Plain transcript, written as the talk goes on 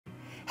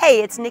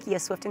Hey, it's Nikki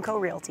of Swift & Co.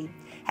 Realty.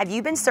 Have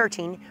you been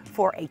searching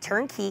for a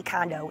turnkey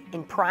condo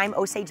in prime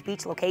Osage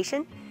Beach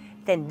location?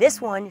 Then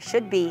this one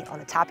should be on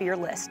the top of your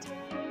list.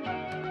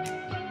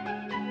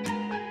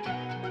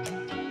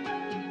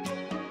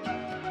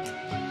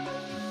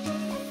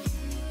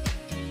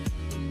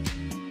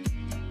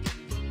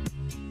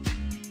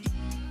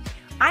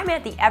 I'm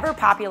at the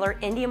ever-popular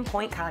Indian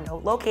Pointe Condo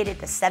located at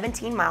the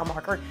 17-mile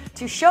marker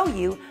to show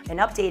you an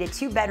updated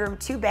 2-bedroom,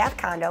 2-bath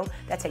condo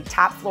that's a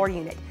top-floor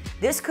unit.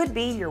 This could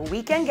be your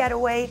weekend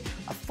getaway,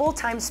 a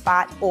full-time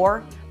spot,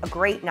 or a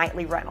great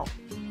nightly rental.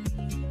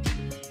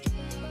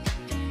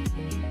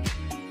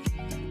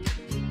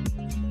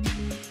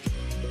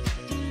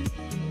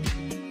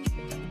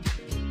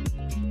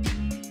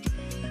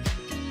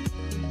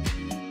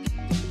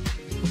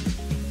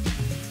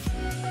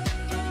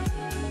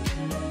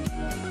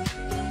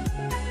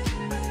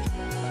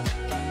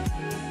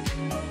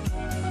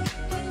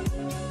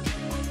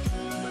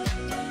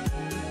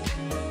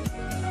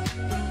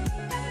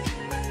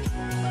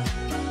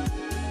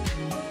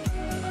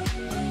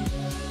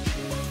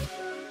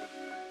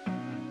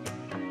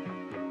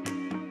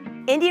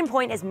 Indian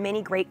Pointe has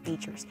many great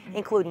features,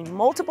 including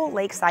multiple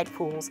lakeside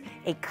pools,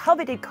 a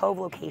coveted cove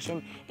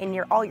location, and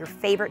near all your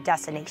favorite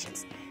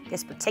destinations.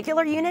 This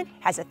particular unit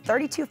has a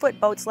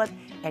 32-foot boat slip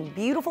and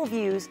beautiful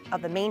views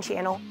of the main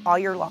channel all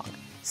year long.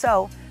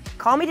 So,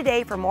 call me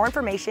today for more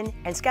information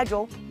and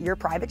schedule your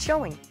private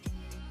showing.